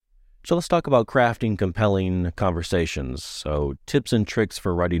So let's talk about crafting compelling conversations. So tips and tricks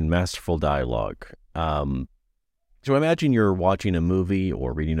for writing masterful dialogue. So imagine you're watching a movie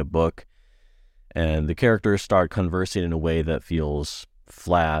or reading a book, and the characters start conversing in a way that feels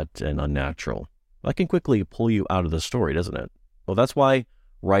flat and unnatural. That can quickly pull you out of the story, doesn't it? Well, that's why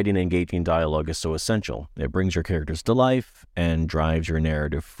writing engaging dialogue is so essential. It brings your characters to life and drives your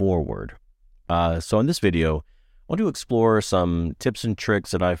narrative forward. So in this video, I want to explore some tips and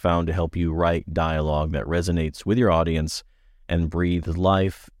tricks that I found to help you write dialogue that resonates with your audience and breathe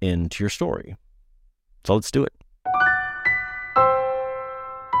life into your story. So let's do it.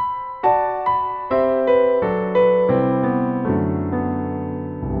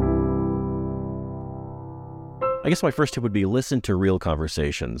 I guess my first tip would be listen to real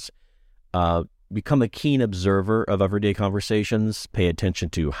conversations. Become a keen observer of everyday conversations. Pay attention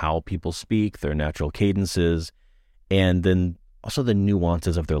to how people speak, their natural cadences, and then also the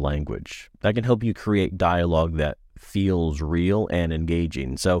nuances of their language. That can help you create dialogue that feels real and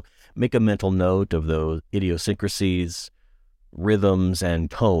engaging. So make a mental note of those idiosyncrasies, rhythms, and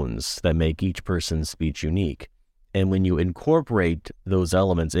tones that make each person's speech unique. And when you incorporate those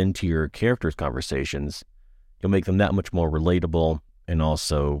elements into your characters' conversations, you'll make them that much more relatable and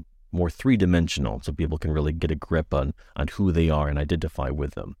also more three-dimensional, so people can really get a grip on who they are and identify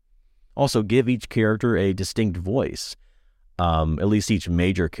with them. Also, give each character a distinct voice, at least each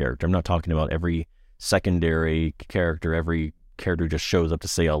major character. I'm not talking about every secondary character, every character just shows up to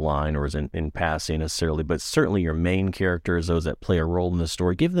say a line or is in passing necessarily, but certainly your main characters, those that play a role in the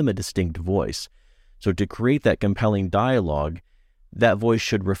story, give them a distinct voice. So to create that compelling dialogue, that voice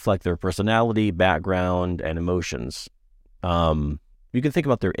should reflect their personality, background, and emotions. You can think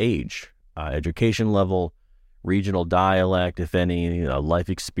about their age, education level, regional dialect, if any, life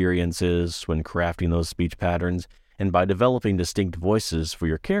experiences when crafting those speech patterns. And by developing distinct voices for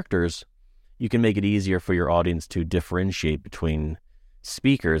your characters, you can make it easier for your audience to differentiate between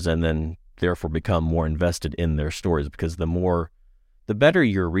speakers and then therefore become more invested in their stories, because the better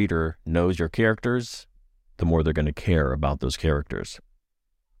your reader knows your characters, the more they're going to care about those characters.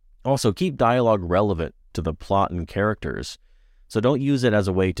 Also, keep dialogue relevant to the plot and characters. So don't use it as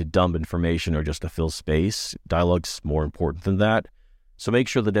a way to dump information or just to fill space. Dialogue's more important than that. So make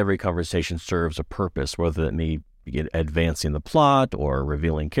sure that every conversation serves a purpose, whether it may be advancing the plot or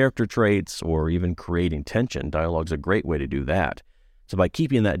revealing character traits or even creating tension. Dialogue's a great way to do that. So by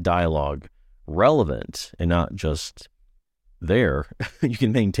keeping that dialogue relevant and not just there, you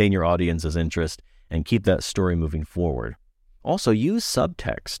can maintain your audience's interest and keep that story moving forward. Also, use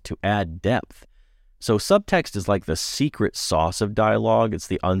subtext to add depth. So subtext is like the secret sauce of dialogue. It's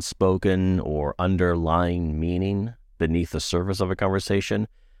the unspoken or underlying meaning beneath the surface of a conversation.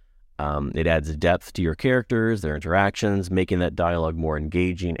 It adds depth to your characters, their interactions, making that dialogue more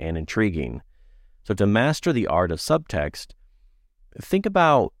engaging and intriguing. So to master the art of subtext, think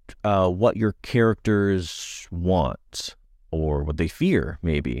about what your characters want or what they fear,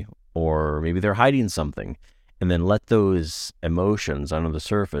 maybe, or maybe they're hiding something. And then let those emotions under the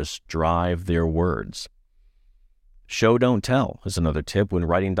surface drive their words. Show, don't tell is another tip. When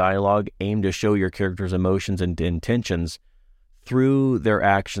writing dialogue, aim to show your characters' emotions and intentions through their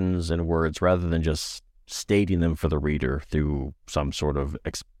actions and words rather than just stating them for the reader through some sort of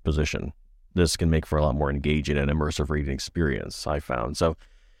exposition. This can make for a lot more engaging and immersive reading experience, I found. So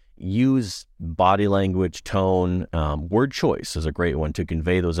use body language, tone, word choice is a great one to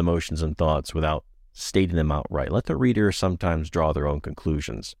convey those emotions and thoughts without stating them outright. Let the reader sometimes draw their own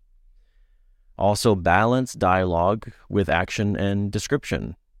conclusions. Also, balance dialogue with action and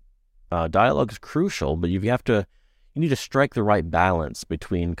description. Dialogue is crucial, but you need to strike the right balance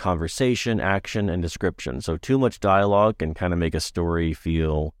between conversation, action, and description. So too much dialogue can kind of make a story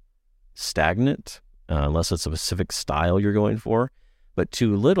feel stagnant, unless it's a specific style you're going for. But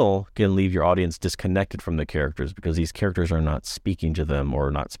too little can leave your audience disconnected from the characters because these characters are not speaking to them or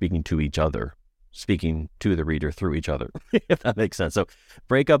not speaking to each other. Speaking to the reader through each other, if that makes sense. So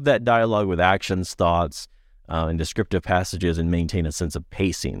break up that dialogue with actions, thoughts, and descriptive passages and maintain a sense of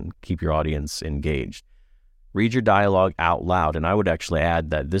pacing. Keep your audience engaged. Read your dialogue out loud. And I would actually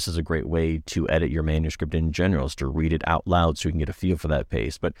add that this is a great way to edit your manuscript in general, is to read it out loud so you can get a feel for that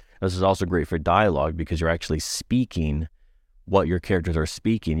pace. But this is also great for dialogue because you're actually speaking what your characters are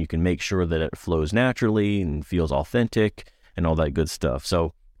speaking. You can make sure that it flows naturally and feels authentic and all that good stuff.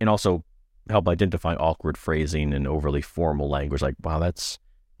 So, and also help identify awkward phrasing and overly formal language, like, wow, that's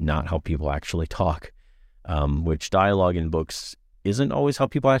not how people actually talk, which dialogue in books isn't always how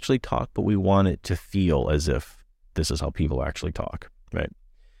people actually talk, but we want it to feel as if this is how people actually talk, right?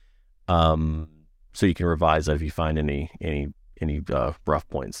 So you can revise that if you find any any rough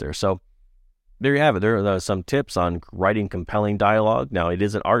points there. So there you have it. There are some tips on writing compelling dialogue. Now, it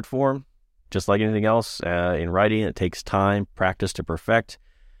is an art form, just like anything else in writing. It takes time, practice to perfect.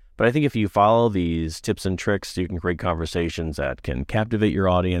 But I think if you follow these tips and tricks, you can create conversations that can captivate your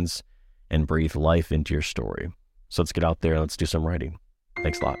audience and breathe life into your story. So let's get out there and let's do some writing.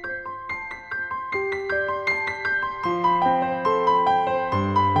 Thanks a lot.